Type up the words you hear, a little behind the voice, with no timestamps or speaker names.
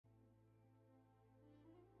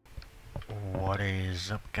What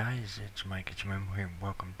is up, guys? It's Meikitamemo here.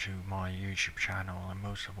 Welcome to my YouTube channel, and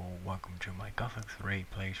most of all, welcome to my Gothic 3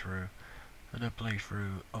 playthrough. The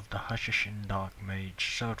playthrough of the Hashishin Dark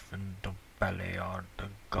Mage, servant of Beliar, the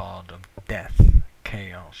god of death,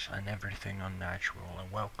 chaos, and everything unnatural.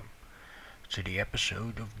 And welcome to the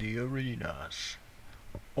episode of the arenas.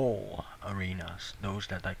 All arenas, those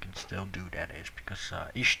that I can still do, that is, because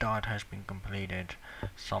Ishtar has been completed,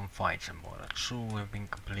 some fights in Moratsul have been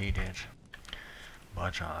completed.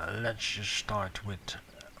 But let's just start with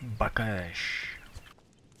Bakash.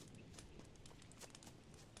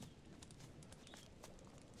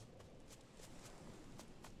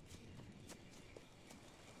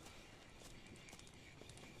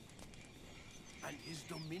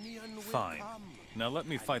 Fine. Now let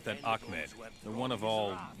me fight that Ahmed, the one of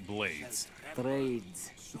all blades.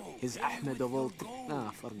 Trades. Is Ahmed of all...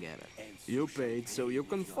 Nah, forget it. You paid so you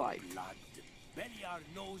can fight. Beliar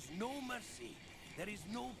knows no mercy. There is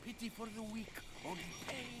no pity for the weak, only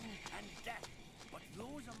pain and death. But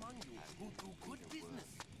those among you who do good business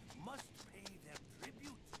must pay their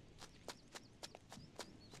tribute.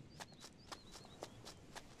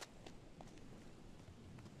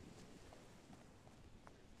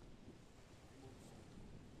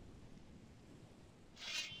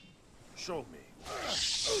 Show me.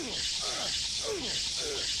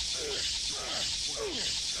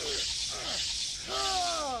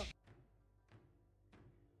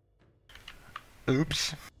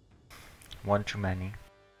 Oops. One too many.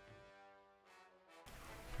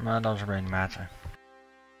 That doesn't really matter.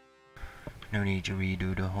 No need to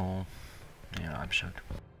redo the whole episode.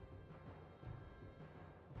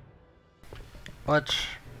 But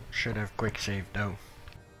should have quick save though.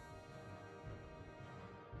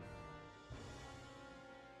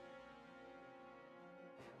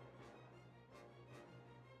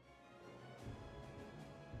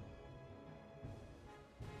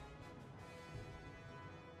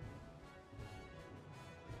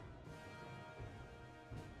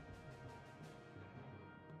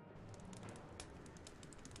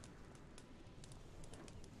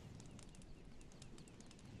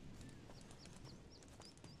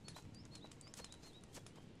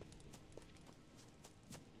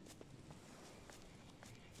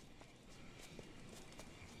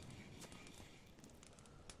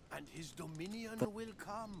 And his dominion will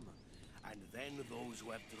come, and then those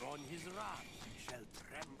who have drawn his wrath shall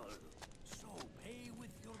tremble. So pay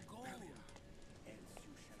with your gold, else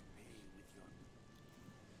you shall pay with your...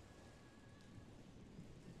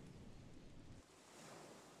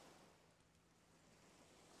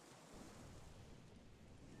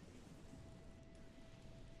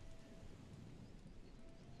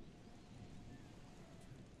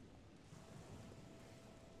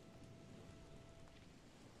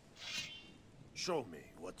 Show me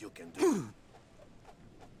what you can do.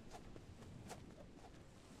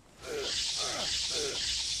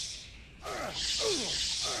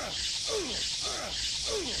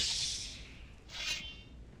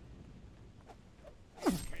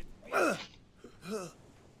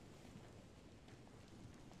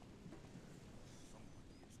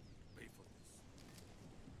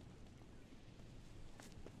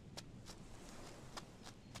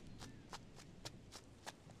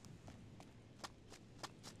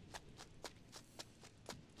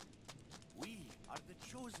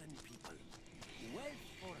 Chosen people, wealth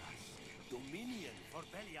for us, dominion for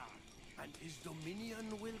Beliar, and his dominion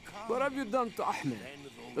will come. What have you done to Ahmed?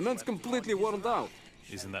 The man's completely worn out.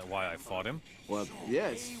 Isn't that why I fought him? Well,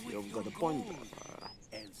 yes, you've got a point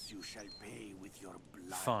there. Else you shall pay with your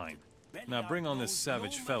blood. Fine. Now bring on this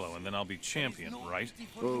savage fellow and then I'll be champion, right?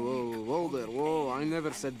 Whoa there, whoa, I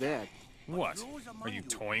never said that. What? Are you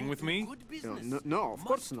toying with me? No, of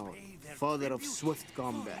course not. Father of swift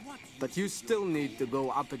combat. But you still need to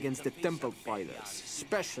go up against the Temple Fighters.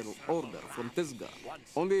 Special order from Tisga.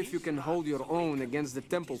 Only if you can hold your own against the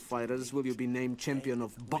Temple Fighters will you be named champion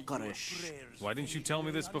of Bucharest. Why didn't you tell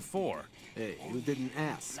me this before? Hey, you didn't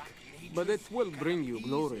ask. But it will bring you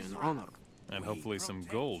glory and honor. And hopefully some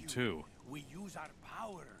gold, too. We use our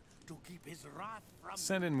power to keep his wrath from...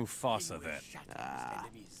 Send in Mufasa, then.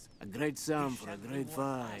 A great sum for a great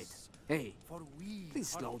fight. Hey, please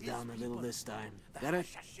slow down a little this time. Get it?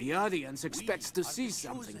 The audience expects to see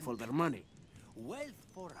something for their money. Wealth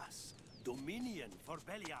for us, dominion for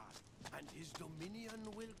Beliar, and his dominion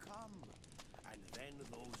will come. And then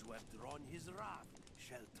those who have drawn his wrath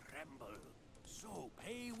shall tremble. So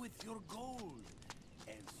pay with your gold,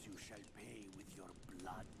 else you shall pay with your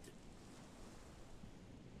blood.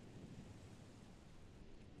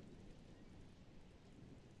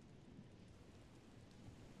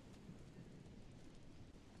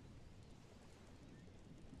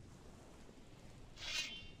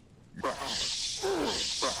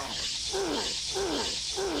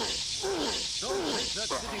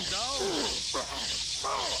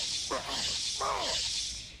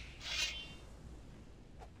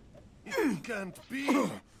 can't be.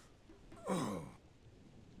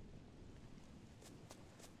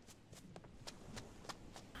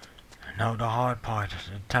 Now the hard part is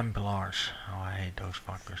the Templars. Oh, I hate those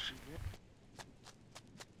fuckers.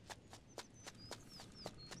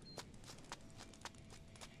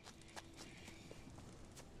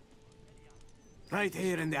 Right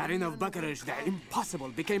here in the arena of Bucharest, the impossible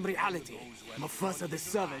became reality. Mufasa the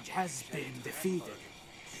Savage has been defeated.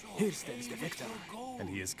 Here stands the victor. And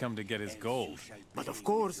he has come to get his gold. But of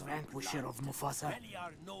course, vanquisher of Mufasa,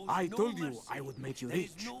 I told you I would make you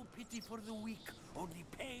rich. No pity for the weak, only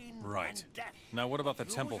pain Right. and death. Now what about the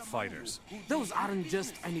temple fighters? Those aren't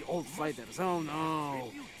just any old fighters, oh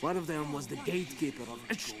no. One of them was the gatekeeper of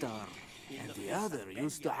Ishtar, and the other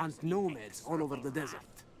used to hunt nomads all over the desert.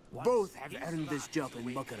 Both have earned this job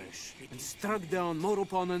in Bucharest, and struck down more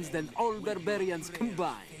opponents than all barbarians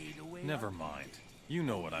combined. Never mind. You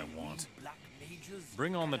know what I want.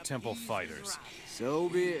 Bring on the temple fighters. So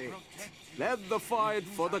be it. Let the fight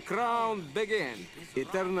for the crown begin.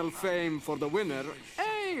 Eternal fame for the winner,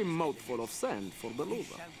 a mouthful of sand for the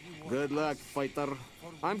loser. Good luck, fighter.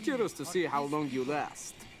 I'm curious to see how long you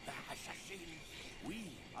last. The Hashishin,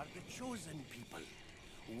 we are the chosen people.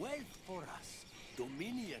 Wealth for us,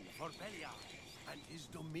 dominion for Beliar, and his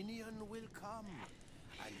dominion will come.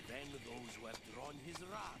 And then those who have drawn his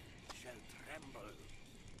wrath shall tremble.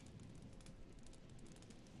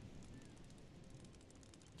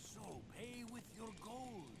 So pay with your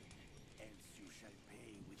gold, else you shall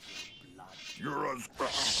pay with your blood. You're as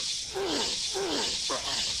bad.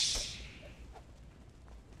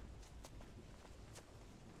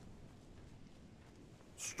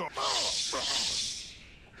 Stop.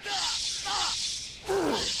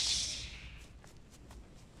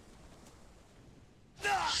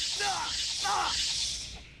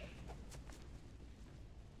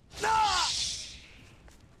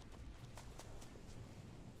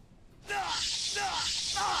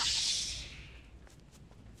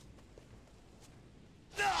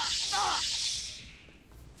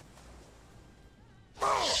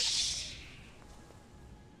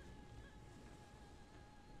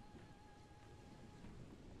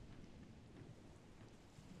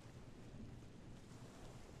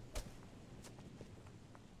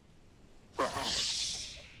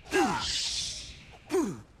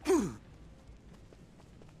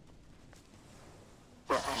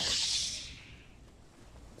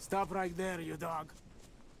 Stop right there, you dog.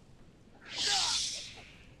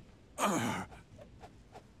 I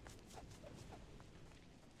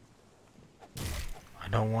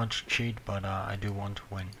don't want to cheat, but I do want to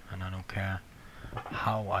win, and I don't care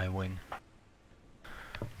how I win.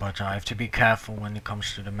 But I have to be careful when it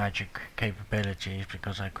comes to the magic capabilities,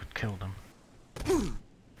 because I could kill them.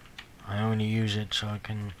 I only use it so I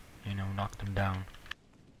can, you know, knock them down.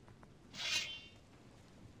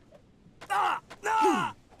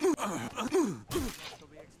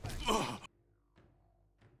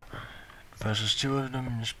 Versus two of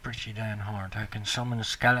them is pretty damn hard. I can summon a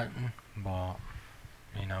skeleton, but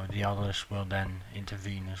you know, the others will then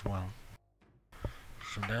intervene as well.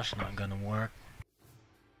 So that's not gonna work.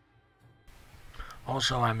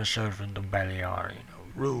 Also, I'm a servant of Beliar, you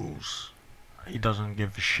know, rules. He doesn't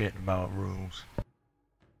give a shit about rules.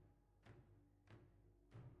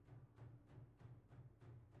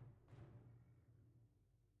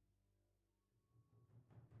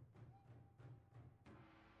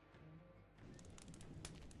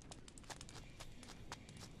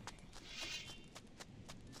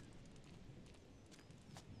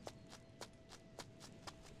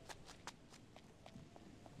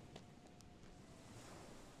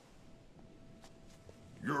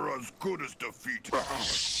 You're as good as defeated.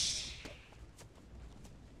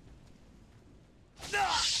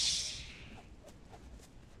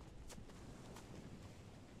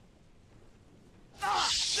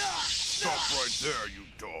 Stop right there, you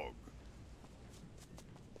dog.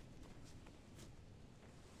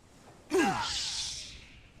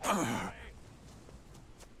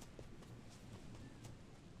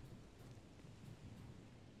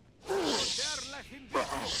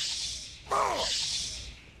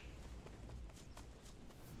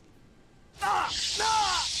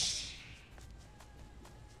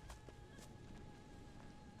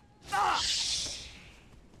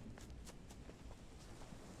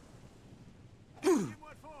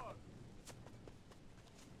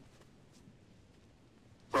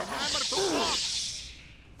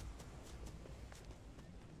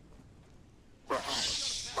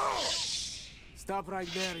 Stop right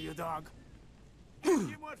there, you dog.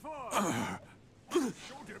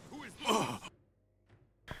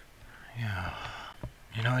 Yeah.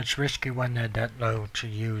 You know, it's risky when they're that low to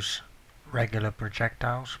use regular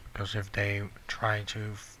projectiles, because if they try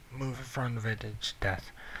to move in front of it, it's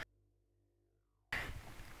death.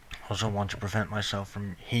 Also want to prevent myself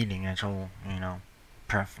from healing at all, you know,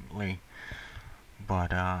 preferably.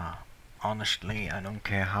 But honestly, I don't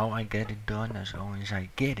care how I get it done, as long as I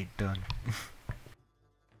get it done.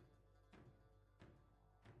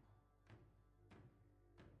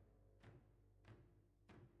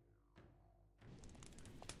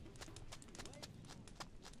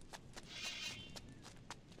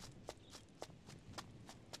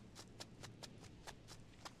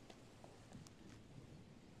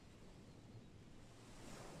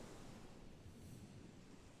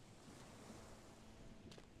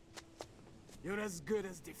 You're as good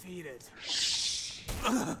as defeated.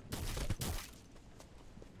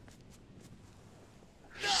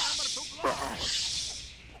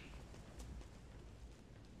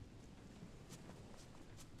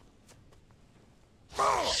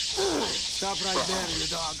 Stop right there, you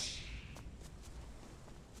dog.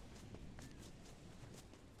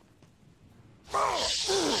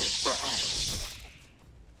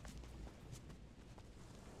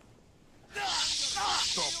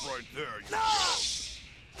 Stop right there,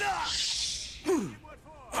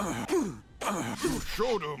 you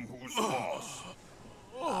showed him who's boss.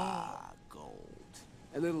 Ah, gold.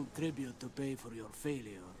 A little tribute to pay for your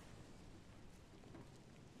failure.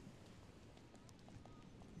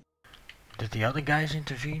 Did the other guys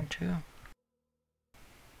intervene too?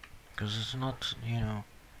 Because it's not, you know,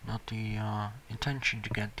 not the intention to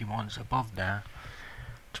get the ones above there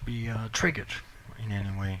to be triggered in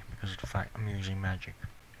any way because of the fact I'm using magic.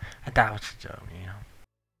 I doubt it though, you know.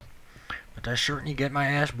 But I certainly get my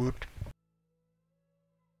ass whooped.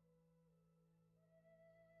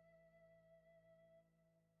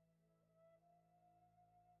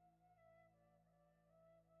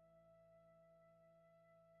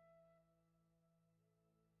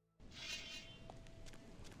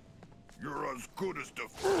 You're as good as the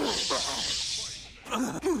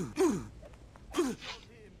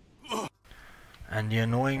And the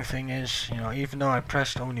annoying thing is, you know, even though I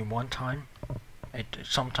pressed only one time, it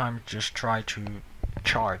sometimes just try to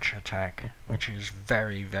charge attack, which is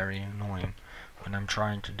very, very annoying when I'm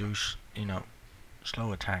trying to do, you know,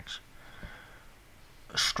 slow attacks.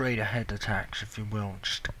 Straight ahead attacks, if you will,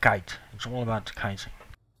 just a kite. It's all about the kiting.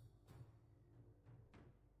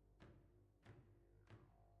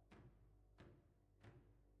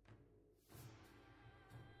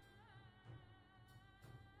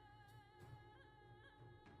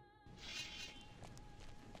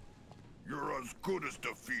 You're as good as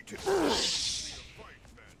defeated.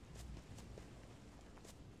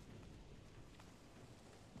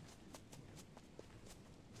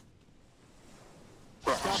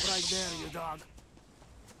 Stop right there, you dog.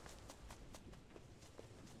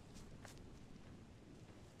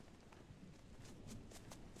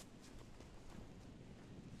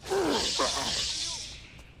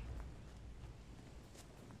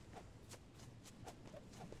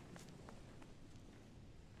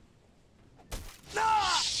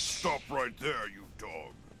 Stop right there, you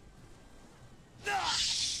dog.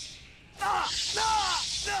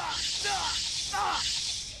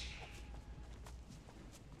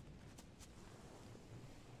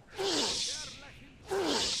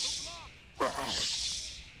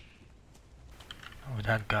 Oh, with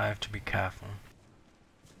that guy I have to be careful.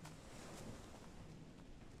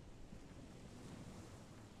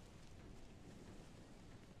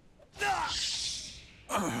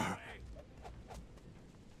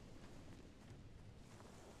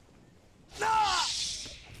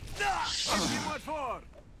 What for?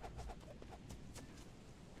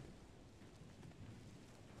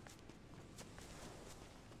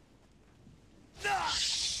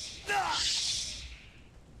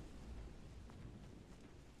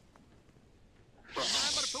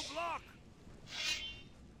 Remember to block.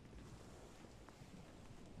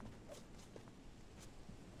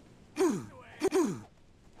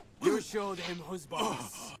 You showed him who's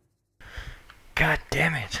boss. God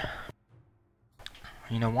damn it.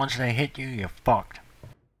 You know, once they hit you, you're fucked.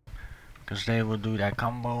 Because they will do that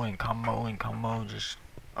combo and combo and combo just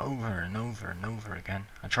over and over and over again.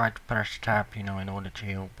 I tried to press tab, you know, in order to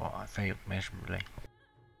heal, but I failed miserably.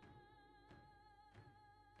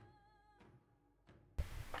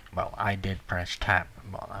 Well, I did press tab,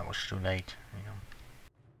 but I was too late, you know.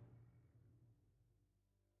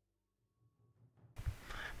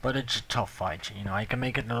 But it's a tough fight, you know. I can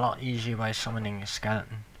make it a lot easier by summoning a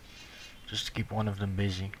skeleton, just to keep one of them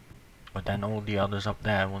busy. But then all the others up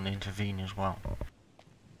there will intervene as well.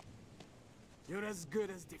 You're as good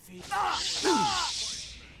as defeated.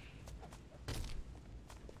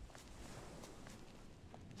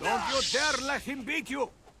 dare let him beat you!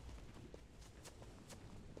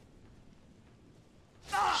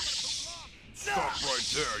 Stop right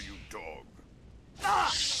there, you dog.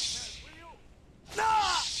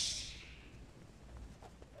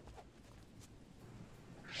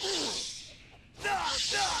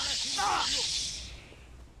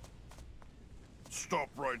 Stop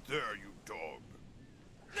right there, you dog.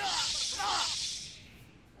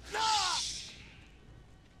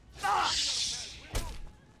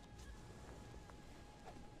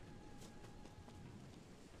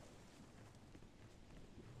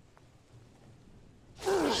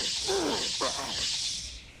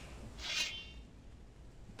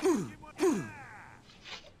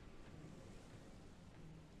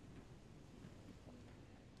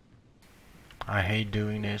 I hate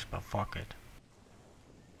doing this, but fuck it.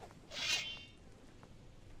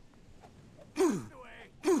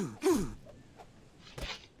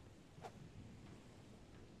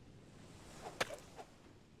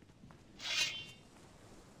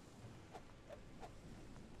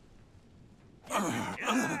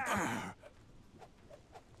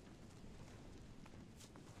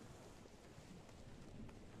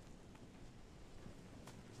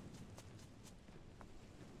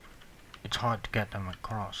 It's hard to get them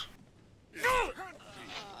across.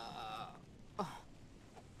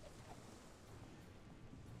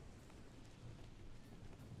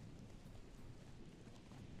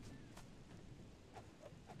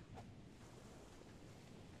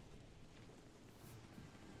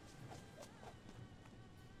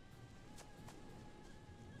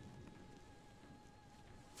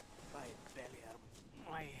 By Beliar,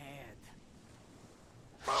 my head.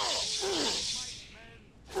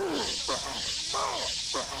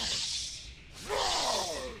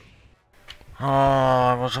 Oh,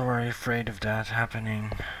 I was already afraid of that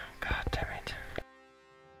happening. God damn it.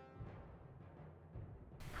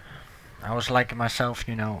 I was like myself,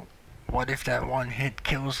 you know, what if that one hit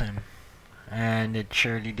kills him? And it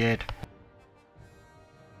surely did.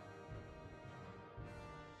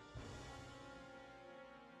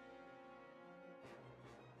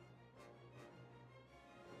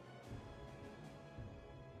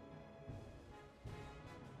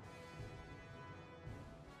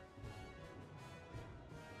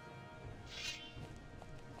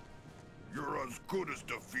 You're as good as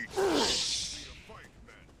defeated. Be a fight,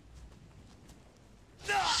 man.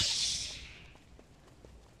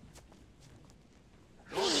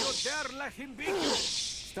 Don't you dare let him beat you!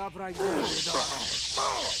 Stop right there, you dog.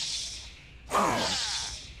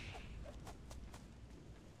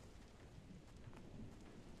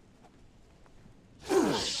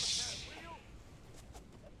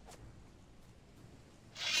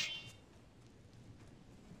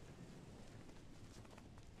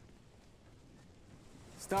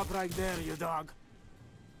 Stop right there, you dog.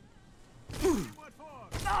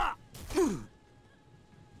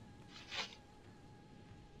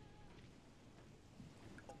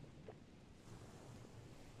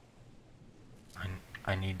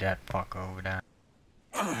 I need that fucker over there.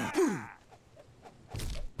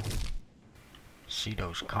 See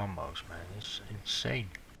those combos, man. It's insane.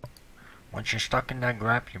 Once you're stuck in that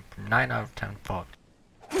grab, you're 9 out of 10 fucked.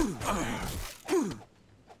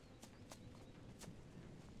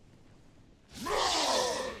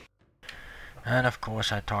 And of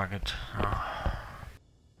course I target.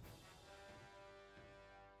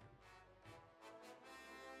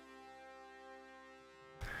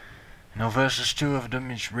 You know, versus 2 of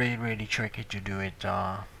them, it's really tricky to do it,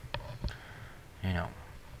 you know,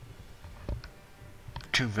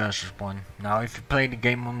 2 versus 1. Now if you play the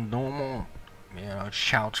game on normal, you know, it's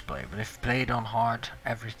child's play, but if you play it on hard,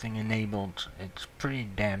 everything enabled, it's pretty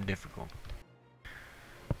damn difficult.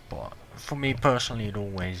 But for me personally, it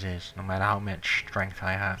always is, no matter how much strength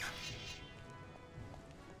I have.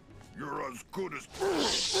 You're as good as...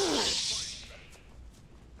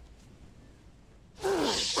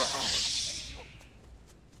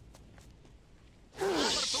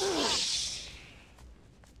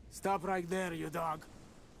 Stop right there, you dog.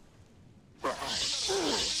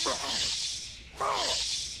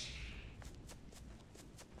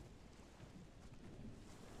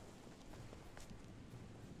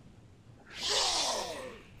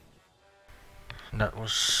 That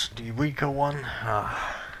was the weaker one.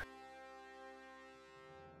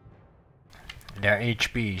 Their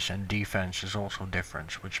HPs and defense is also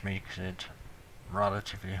different, which makes it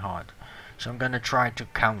relatively hard. So I'm gonna try to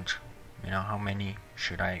count, you know, how many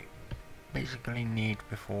should I basically need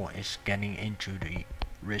before it's getting into the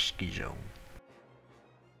risky zone.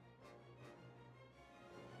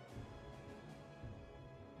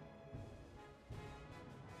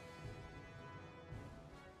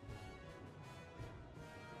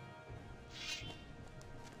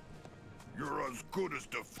 as good as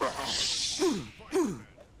defeat.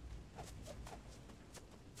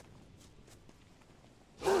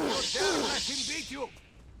 Don't dare let him beat you!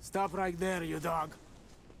 Stop right there, you dog.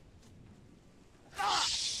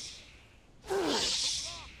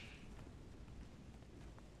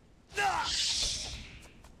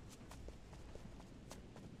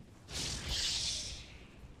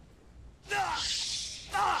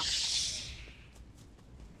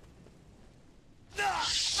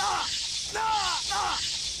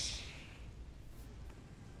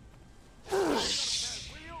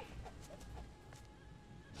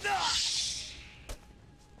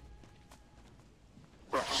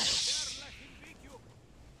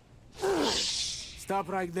 Stop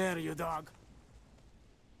right there, you dog.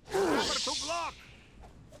 Remember to block!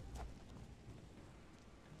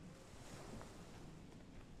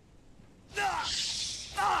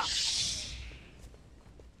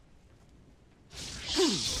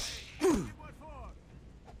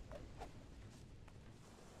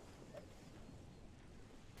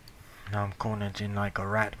 Now I'm cornered in like a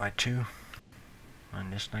rat by 2.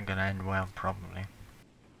 And this not gonna end well, probably.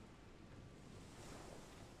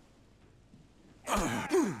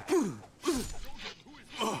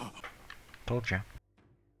 Told you.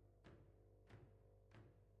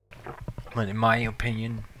 But in my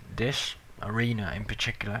opinion, this arena in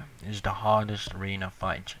particular is the hardest arena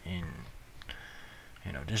fight in,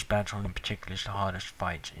 you know, this battle in particular is the hardest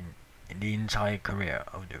fight in the entire career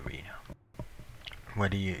of the arena.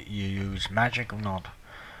 Whether you use magic or not,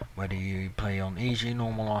 whether you play on easy,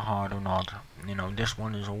 normal or hard or not, you know, this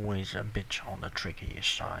one is always a bit on the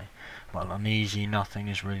trickiest side. Well, on easy nothing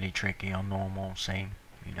is really tricky, on normal same,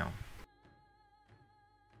 you know.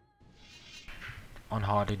 On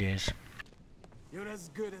hard it is. You're as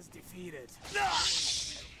good as defeated.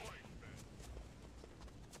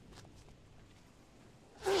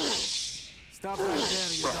 Stop right there,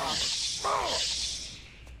 you dog.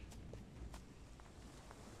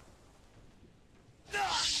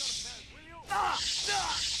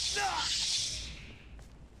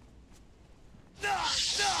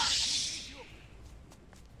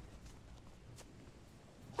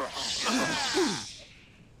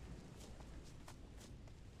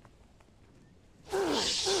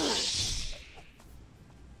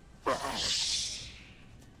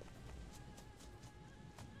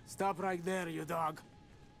 Stop right there, you dog.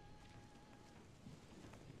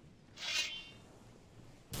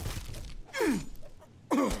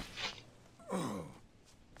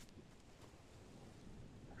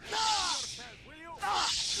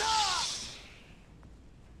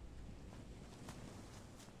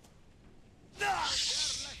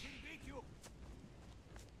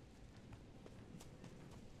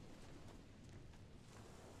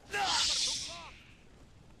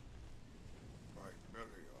 By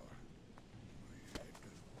Beliar,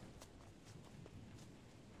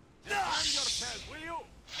 Defend yourself, will you?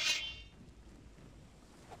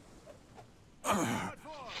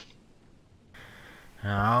 No,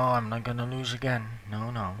 I'm not gonna lose again.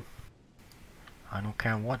 No, no. I don't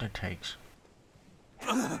care what it takes.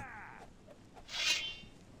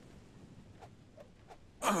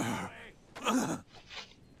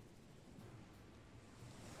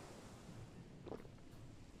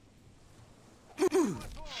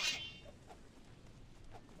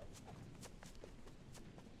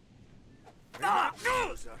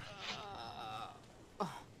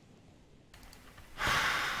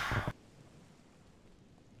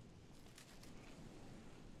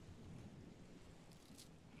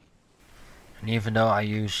 And even though I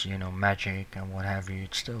use, you know, magic and what have you,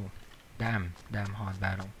 it's still damn hard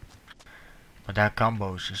battle. But that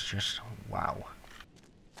combos is just wow.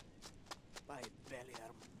 By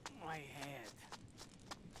Beliar, my head.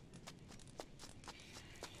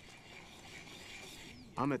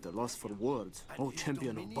 I'm at a loss for words, oh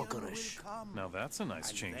champion of Bucharest. Now that's a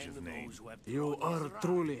nice change of name. You are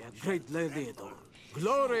truly a great gladiator.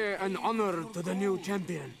 Glory and honor to the new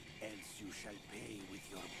champion. Else you shall pay with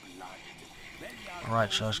your blood. Beliar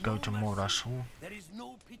Alright, so knows let's go no to mercy. Morasul. There is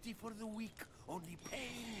no pity for the weak, only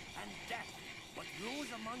pain and death. But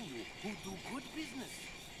those among you who do good business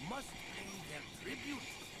must pay their tribute.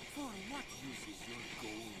 For what use is your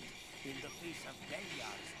gold in the face of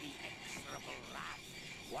Beliar's inexorable wrath?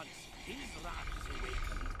 Once his wrath is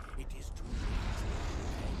awakened, it is too late.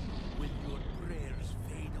 Then will your prayers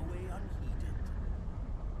fade away unheeded?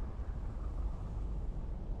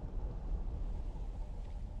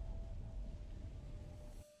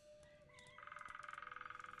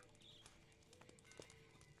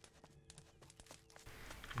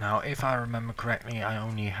 Now, if I remember correctly, I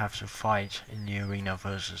only have to fight in the arena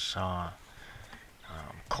versus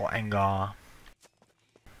Koengar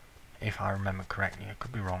if I remember correctly. I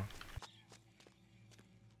could be wrong.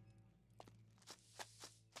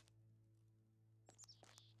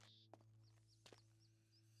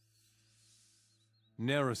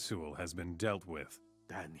 Ner'zhul has been dealt with.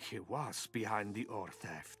 Then he was behind the ore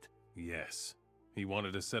theft. Yes. He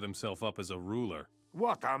wanted to set himself up as a ruler.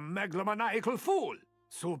 What a megalomaniacal fool!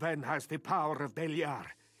 Suben has the power of Beliar.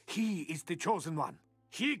 He is the chosen one.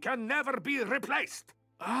 He can never be replaced.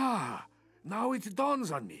 Ah, now it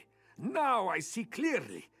dawns on me. Now I see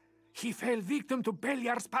clearly. He fell victim to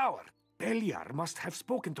Beliar's power. Beliar must have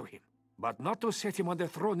spoken to him, but not to set him on the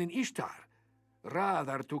throne in Ishtar.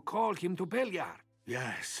 Rather to call him to Beliar.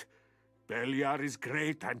 Yes, Beliar is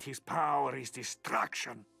great and his power is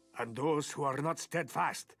destruction. And those who are not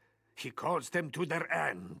steadfast, he calls them to their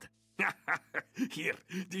end. Here,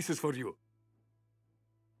 this is for you.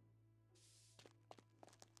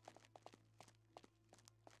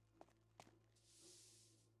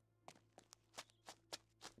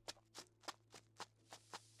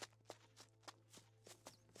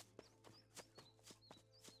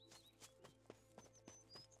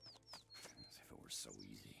 So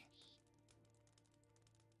easy.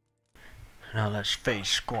 Now let's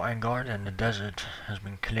face Guard, and the desert has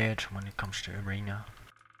been cleared when it comes to arena.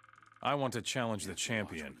 I want to challenge the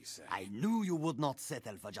champion. I knew you would not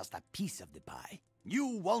settle for just a piece of the pie.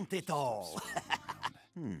 You want it all.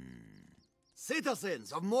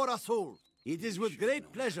 Citizens of Morasol, it is with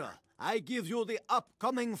great pleasure I give you the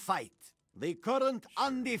upcoming fight. The current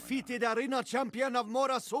undefeated arena champion of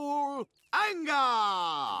Morasol,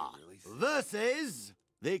 Anga, versus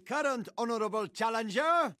the current honorable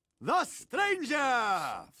challenger, the Stranger.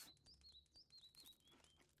 I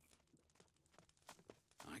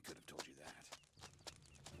could have told you that.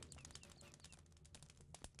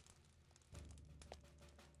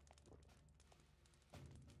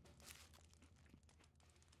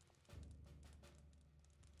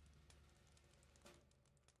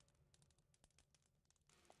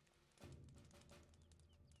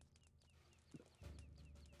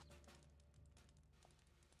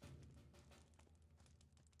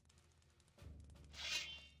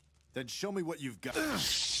 Then show me what you've got.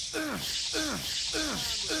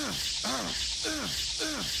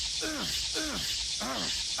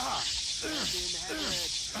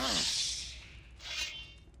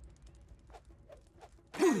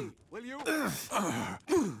 Will you?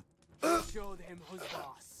 Show him who's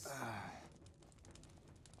boss.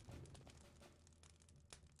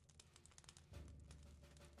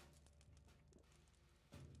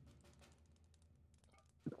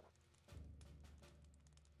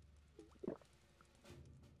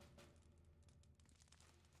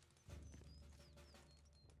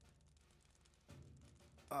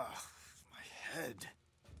 My head.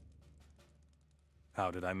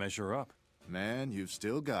 How did I measure up? Man, you've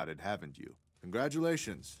still got it, haven't you?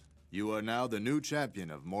 Congratulations. You are now the new champion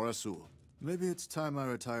of Morasol. Maybe it's time I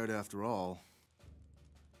retired after all.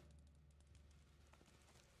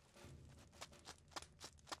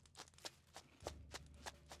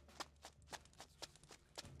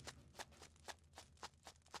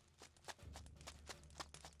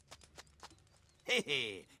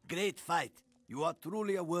 Hey, great fight. You are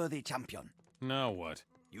truly a worthy champion. Now what?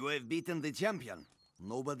 You have beaten the champion.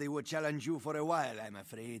 Nobody would challenge you for a while, I'm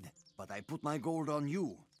afraid. But I put my gold on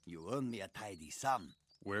you. You earn me a tidy sum.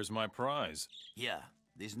 Where's my prize? Here,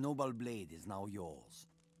 this noble blade is now yours.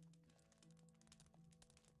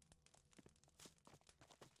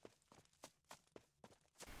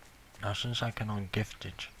 Now since I cannot gift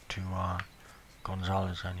it to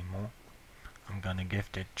Gonzalez anymore, I'm gonna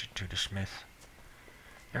gift it to the smith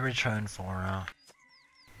in return for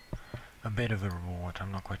a bit of a reward.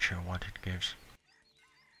 I'm not quite sure what it gives.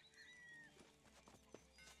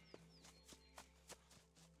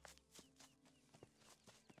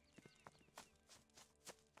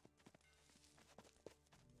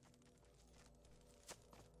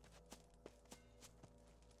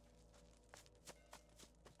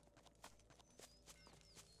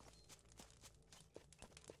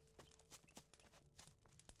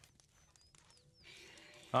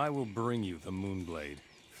 I will bring you the Moonblade.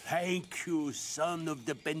 Thank you, son of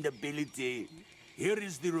dependability. Here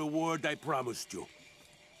is the reward I promised you.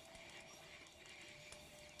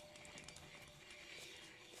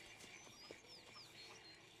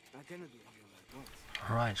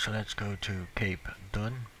 Alright, so let's go to Cape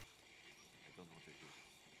Dun.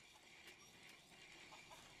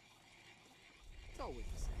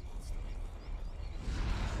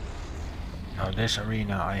 Now this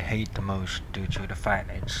arena I hate the most due to the fact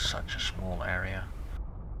that it's such a small area.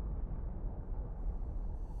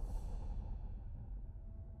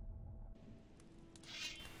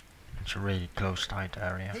 It's a really close tight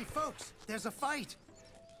area. Hey folks, there's a fight.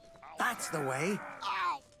 That's the way.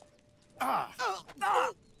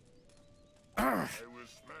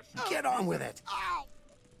 Get on with it.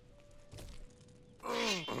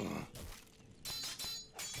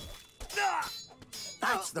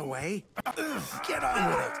 That's the way. Get on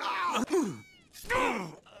with it.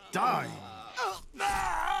 Die.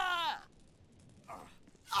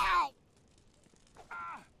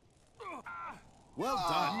 Well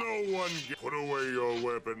done. No one put away your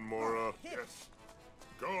weapon, Mora. Yes.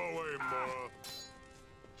 Go away,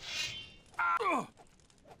 Mora.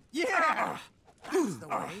 Yeah. That's the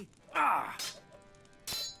way.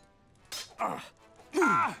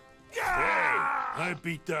 Hey, I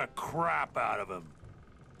beat the crap out of him.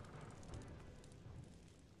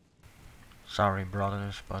 Sorry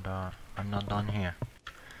brothers, but I'm not done here.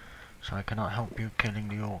 So I cannot help you killing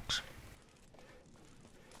the orcs.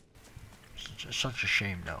 Such a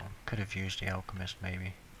shame though. Could have used the alchemist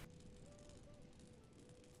maybe.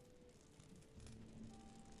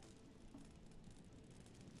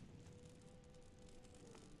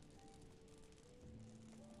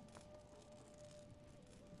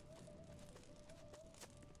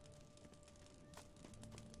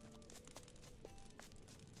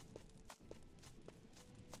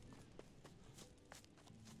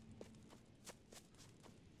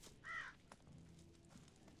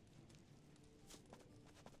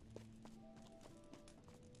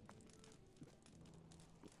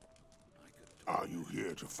 Are you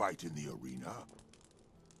here to fight in the arena?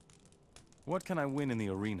 What can I win in the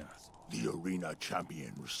arena? The arena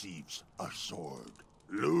champion receives a sword.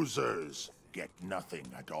 Losers get nothing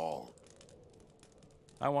at all.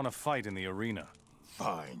 I want to fight in the arena.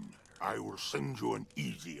 Fine. I will send you an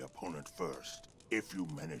easy opponent first. If you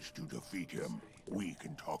manage to defeat him, we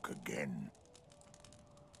can talk again.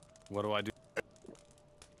 What do I do?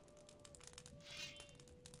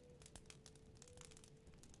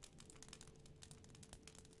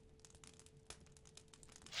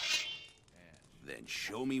 Then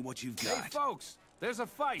show me what you've got. Hey folks, there's a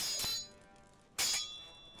fight.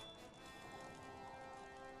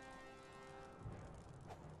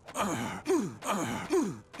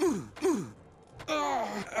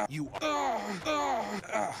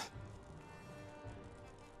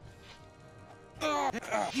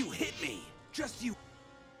 You hit me. Just you.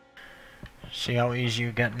 See how easy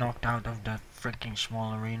you get knocked out of that freaking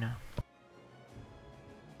small arena?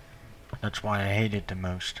 That's why I hate it the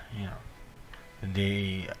most, you know.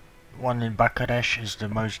 The one in Bakaresh is the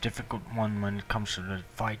most difficult one when it comes to the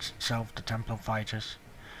fights itself, the Templar fighters.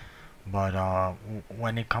 But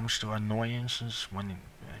when it comes to annoyances, when it,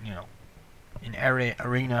 you know, in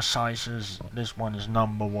arena sizes, this one is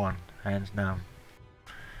number one, hands down.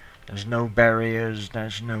 There's no barriers,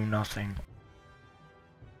 there's no nothing.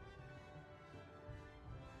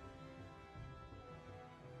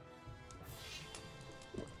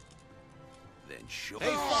 Then show.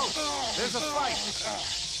 Hey folks, there's a fight.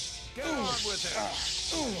 Get on with it.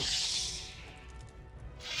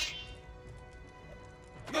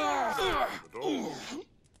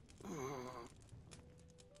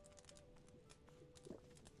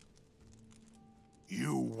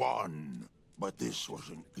 You won, but this was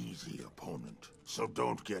an easy opponent, so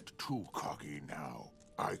don't get too cocky now.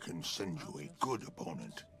 I can send you a good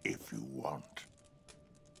opponent if you want.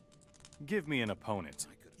 Give me an opponent.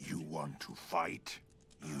 You want to fight?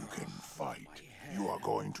 You can fight. You are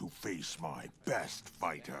going to face my best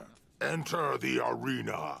fighter. Enter the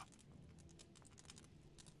arena.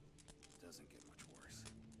 Doesn't get much worse.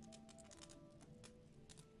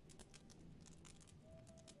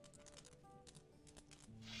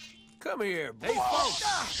 Come here, hey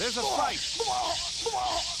folks, there's a fight.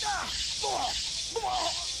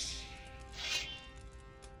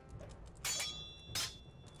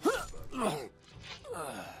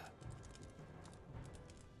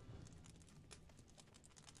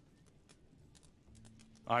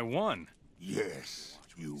 I won. Yes,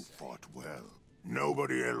 you fought well.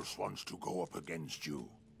 Nobody else wants to go up against you.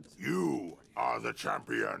 You are the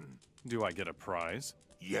champion. Do I get a prize?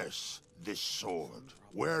 Yes, this sword.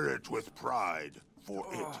 Wear it with pride, for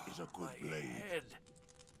it is a good blade. Anything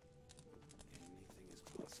is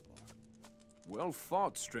possible. Well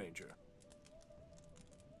fought, stranger.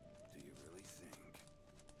 Do you really think?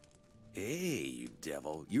 Hey, you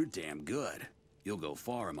devil, you're damn good. You'll go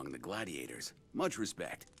far among the gladiators. Much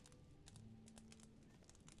respect.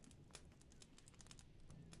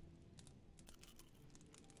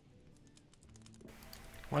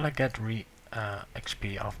 Will I get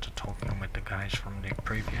XP after talking with the guys from the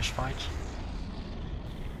previous fights?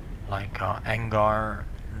 Like Angar,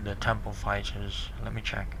 the temple fighters. Let me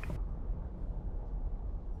check.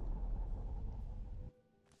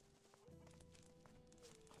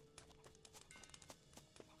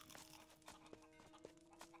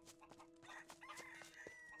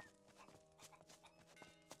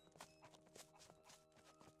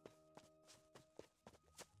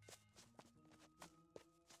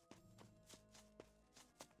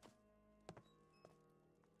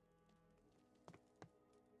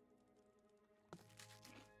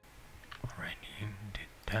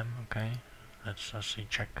 them. Okay, let's see,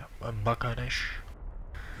 check Bucketish.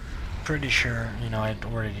 Pretty sure, you know, I'd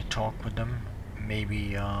already talked with them.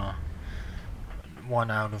 Maybe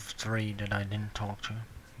 1 out of 3 that I didn't talk to,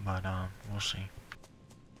 but we'll see.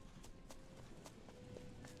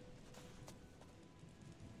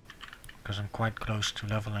 Because I'm quite close to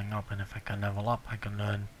leveling up, and if I can level up, I can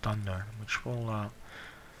learn Thunder, which will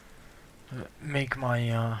make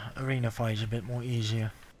my arena fights a bit more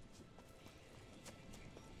easier.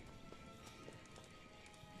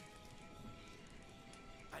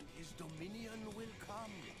 And his dominion will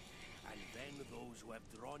come, and then those who have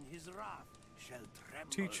drawn his wrath shall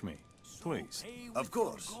tremble. Teach me, So please. pay with Of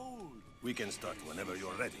course. your gold. We can start whenever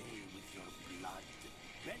you're ready. Pay with your blood.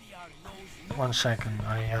 Beliar knows 1 second,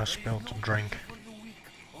 I spilled a drink. for the weak,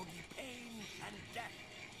 only pain and death.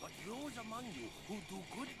 But those among you who do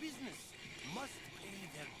good business must pay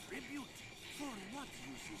their tribute. For what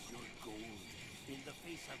use is your gold in the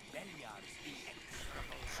face of Beliar's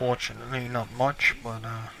inexorable Fortunately, not much, but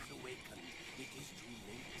is awakened? It is too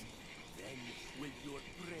late. Then will your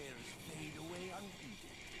prayers fade away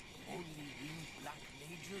unheeded. Only we black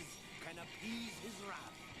mages can appease his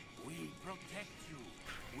wrath. We protect you.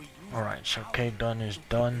 We use alright, so our K done is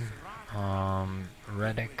done.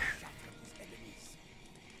 Reddick.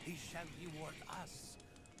 He shall reward us,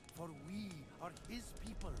 for we are his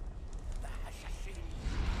people, the Hashishin.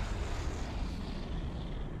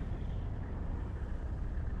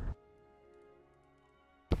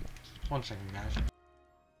 1 second, guys.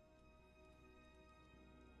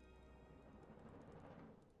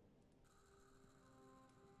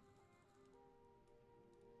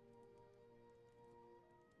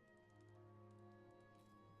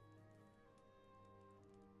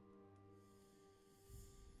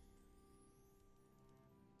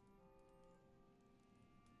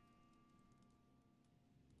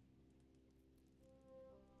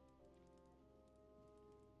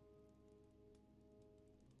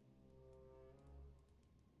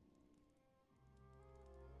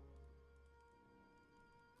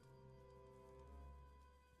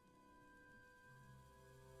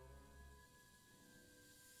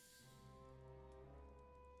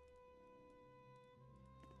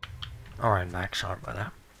 Alright, Max, sorry about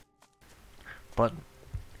that. But,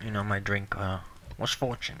 you know, my drink was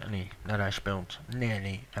fortunately that I spilled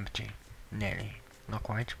nearly empty. Nearly. Not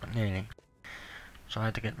quite, but nearly. So I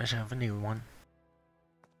had to get myself a new one.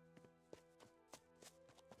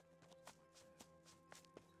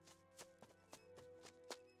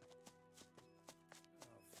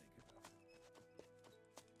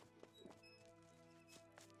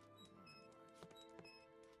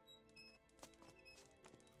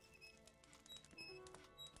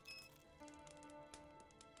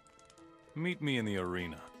 Meet me in the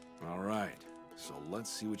arena. All right, so let's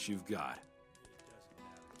see what you've got.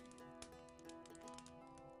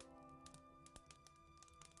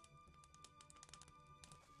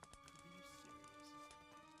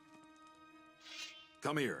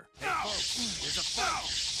 Come here. Hey folks, there's a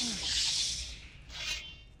fight.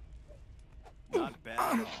 Not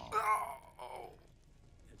bad at all.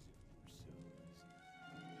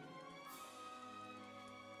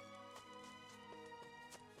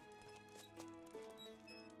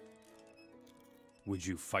 Would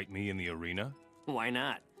you fight me in the arena? Why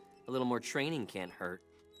not? A little more training can't hurt.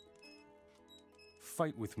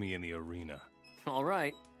 Fight with me in the arena. All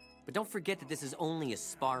right, but don't forget that this is only a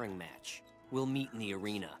sparring match. We'll meet in the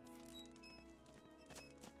arena.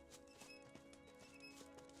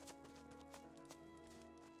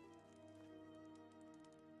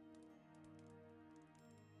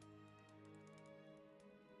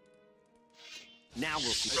 Now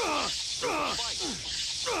we'll see.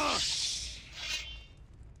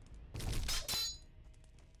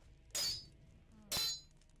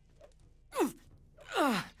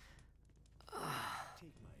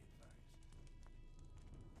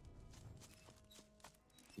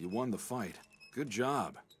 You won the fight. Good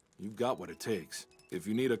job. You've got what it takes. If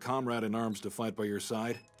you need a comrade in arms to fight by your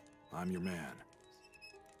side, I'm your man.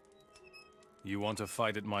 You want to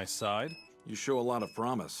fight at my side? You show a lot of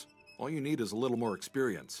promise. All you need is a little more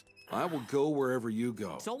experience. I will go wherever you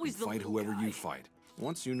go. It's always and the fight little whoever guy. you fight.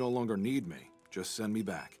 Once you no longer need me, just send me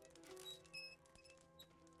back.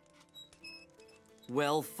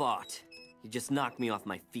 Well fought. You just knocked me off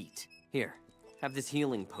my feet. Here, have this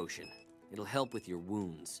healing potion. It'll help with your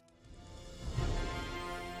wounds.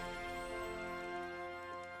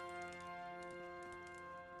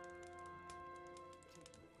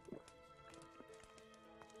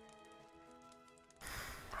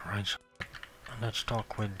 Alright, so let's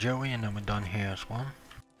talk with Joey and then we're done here as well.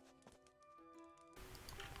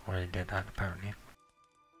 Already did that apparently.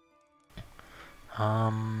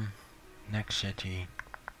 Next city.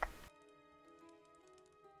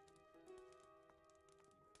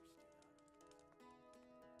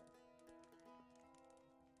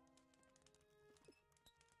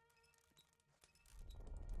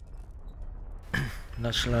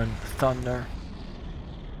 Let's learn Thunder.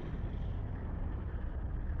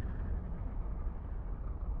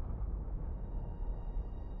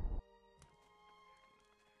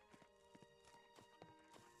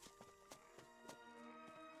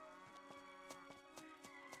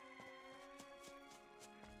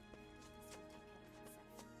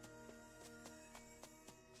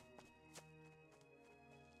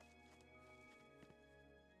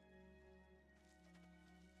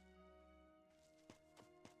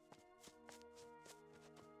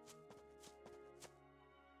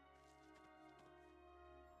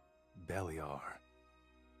 Beliar.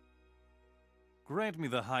 Grant me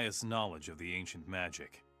the highest knowledge of the ancient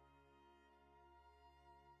magic.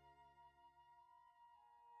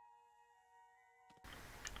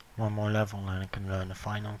 One more level and I can learn the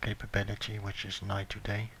final capability, which is night to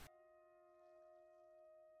day.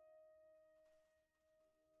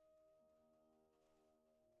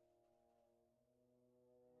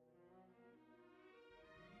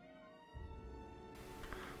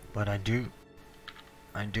 But I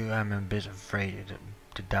am a bit afraid that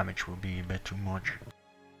the damage will be a bit too much.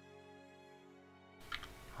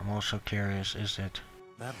 I'm also curious, is it...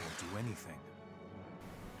 That won't do anything.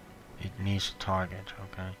 It needs a target,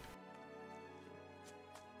 okay.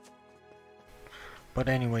 But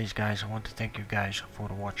anyways guys, I want to thank you guys for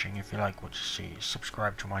watching. If you like what you see,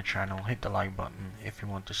 subscribe to my channel, hit the like button if you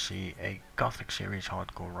want to see a Gothic series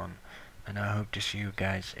hardcore run. And I hope to see you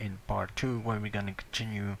guys in part 2, where we're gonna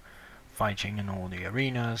continue fighting in all the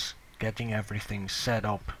arenas, getting everything set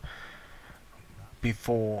up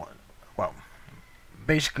before, well,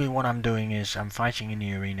 basically what I'm doing is I'm fighting in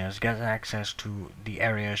the arenas, getting access to the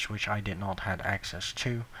areas which I did not have access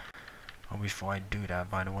to. Oh, before I do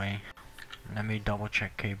that, by the way, let me double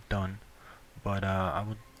check Cape done, but I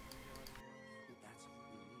would...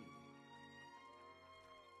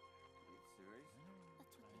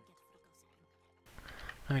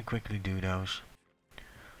 Let me quickly do those.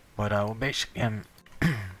 But what basically I'm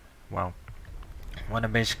well, what I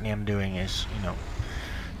basically am doing is, you know,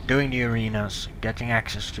 doing the arenas, getting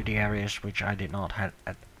access to the areas which I did not have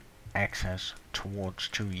access towards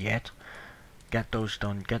to yet. Get those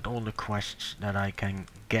done, get all the quests that I can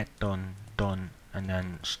get done, and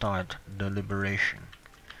then start the liberation.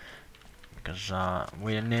 Because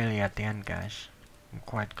we're nearly at the end, guys. I'm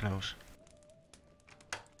quite close.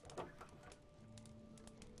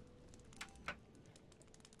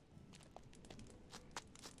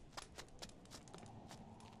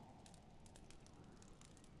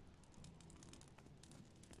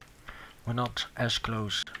 We're not as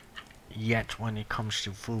close yet when it comes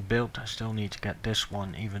to full build. I still need to get this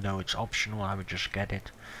one, even though it's optional. I would just get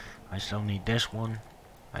it. I still need this one.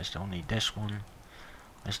 I still need this one.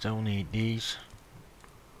 I still need these.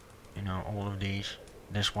 You know, all of these.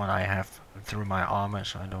 This one I have through my armor,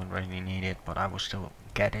 so I don't really need it, but I will still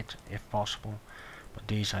get it if possible. But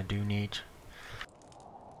these I do need.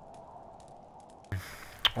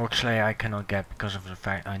 Orc Slayer I cannot get because of the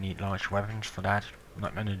fact I need large weapons for that. I'm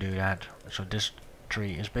not gonna do that. So this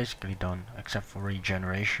tree is basically done, except for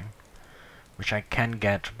regeneration, which I can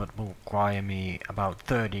get, but will require me about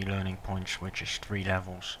 30 learning points, which is 3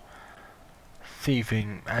 levels.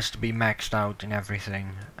 Thieving has to be maxed out and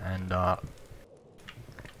everything, and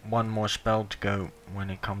one more spell to go when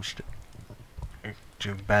it comes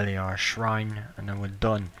to Beliar Shrine, and then we're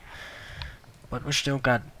done. But we still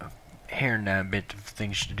got here and there a bit of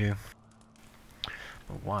things to do.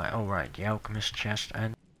 But why? Oh right, the alchemist chest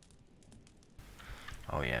and...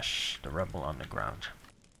 oh yes, the rebel underground.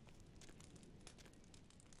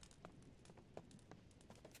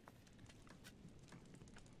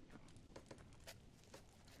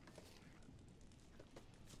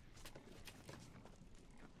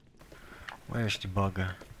 Where's the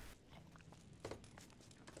bugger?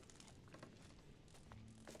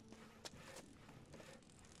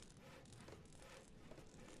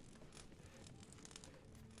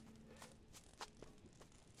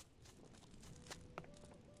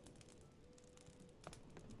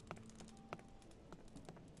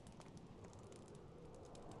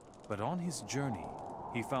 But on his journey,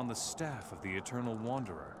 he found the staff of the Eternal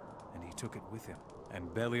Wanderer, and he took it with him. And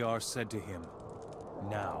Beliar said to him,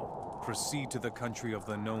 "Now, proceed to the country of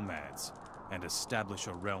the nomads, and establish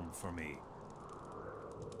a realm for me."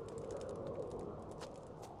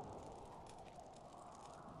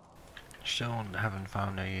 Still haven't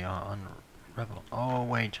found a rebel. Oh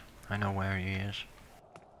wait, I know where he is.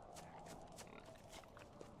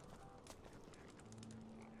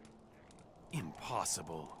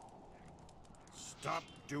 Impossible. Stop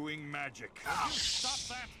doing magic.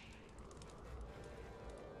 Stop that!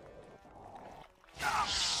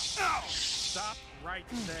 Stop right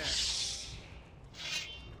there.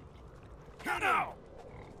 No!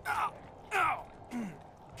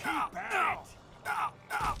 Keep at it!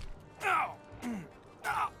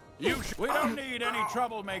 We don't need any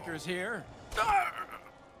troublemakers here.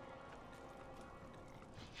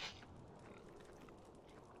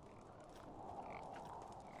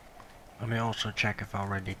 Let me also check if I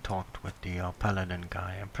already talked with the paladin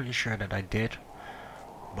guy. I'm pretty sure that I did,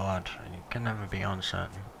 but you can never be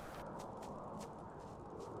uncertain.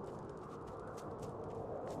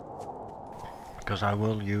 Because I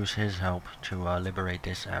will use his help to liberate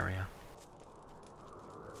this area.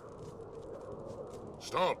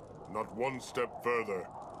 Stop! Not one step further.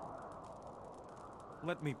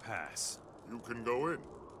 Let me pass. You can go in.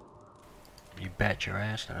 You bet your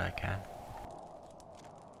ass that I can.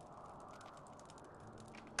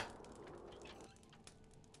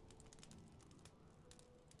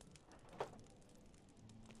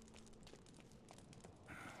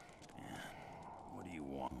 What do you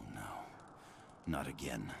want? Oh, no. Not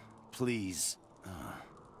again. Please.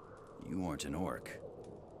 You aren't an orc.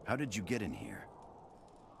 How did you get in here?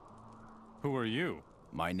 Who are you?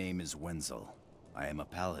 My name is Wenzel. I am a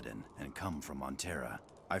paladin and come from Montera.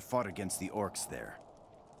 I fought against the orcs there.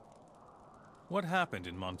 What happened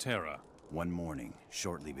in Montera? One morning,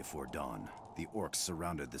 shortly before dawn, the orcs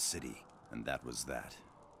surrounded the city, and that was that.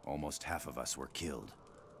 Almost half of us were killed.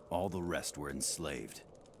 All the rest were enslaved.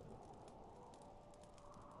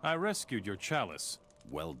 I rescued your chalice.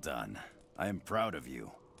 Well done. I am proud of you.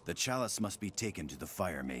 The chalice must be taken to the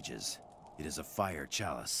fire mages. It is a fire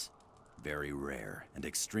chalice. Very rare and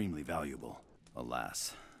extremely valuable.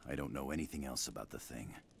 Alas, I don't know anything else about the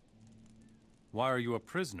thing. Why are you a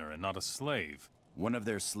prisoner and not a slave? One of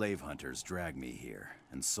their slave hunters dragged me here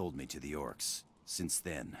and sold me to the orcs. Since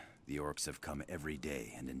then, the orcs have come every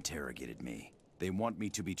day and interrogated me. They want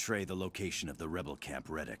me to betray the location of the rebel camp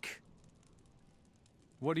Reddick.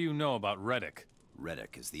 What do you know about Reddick?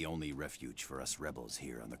 Reddick is the only refuge for us rebels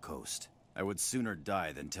here on the coast. I would sooner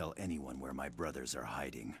die than tell anyone where my brothers are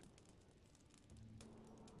hiding.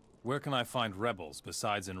 Where can I find rebels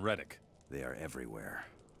besides in Reddick? They are everywhere.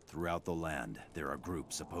 Throughout the land, there are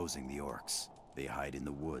groups opposing the orcs. They hide in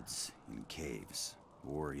the woods, in caves,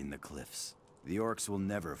 or in the cliffs. The orcs will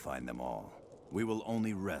never find them all. We will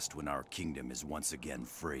only rest when our kingdom is once again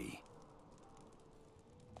free.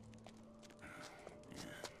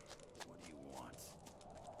 What do you want?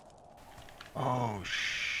 Oh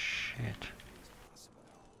shit.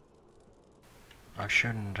 I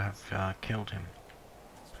shouldn't have killed him.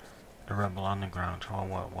 The rebel underground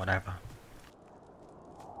or whatever.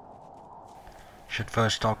 Should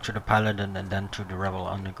first talk to the paladin and then to the rebel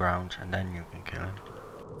underground, and then you can kill him.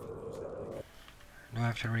 Do I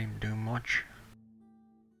have to really do much?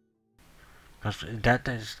 Because if that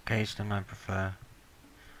is the case, then I prefer...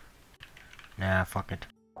 Nah, fuck it.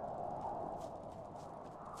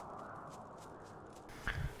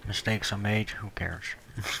 Mistakes are made, who cares?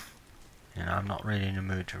 You know, I'm not really in the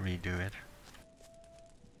mood to redo it.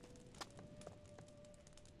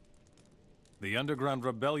 The underground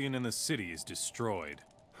rebellion in the city is destroyed.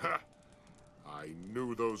 Ha! I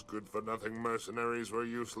knew those good-for-nothing mercenaries were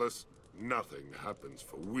useless. Nothing happens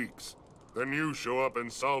for weeks. Then you show up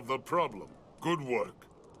and solve the problem. Good work.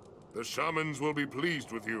 The shamans will be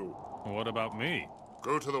pleased with you. What about me?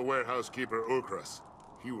 Go to the warehouse keeper Ukras.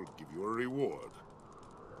 He will give you a reward.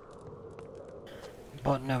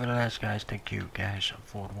 But nevertheless, guys, thank you guys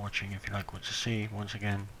for watching. If you like what you see, once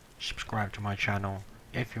again, subscribe to my channel.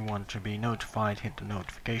 If you want to be notified, hit the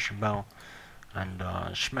notification bell and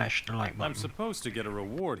smash the like button. I'm supposed to get a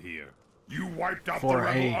reward here. You wiped out the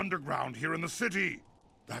rebel underground here in the city.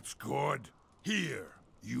 That's good. Here,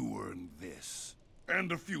 you earned this.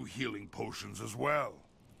 And a few healing potions as well.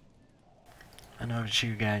 And I will see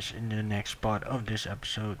you guys in the next part of this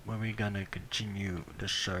episode, where we're gonna continue the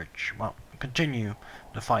search. Well, continue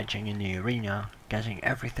the fighting in the arena, getting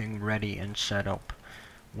everything ready and set up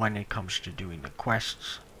when it comes to doing the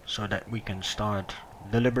quests, so that we can start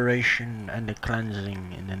the liberation and the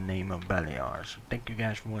cleansing in the name of Beliar. So thank you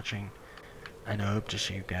guys for watching, and I hope to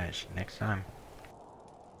see you guys next time.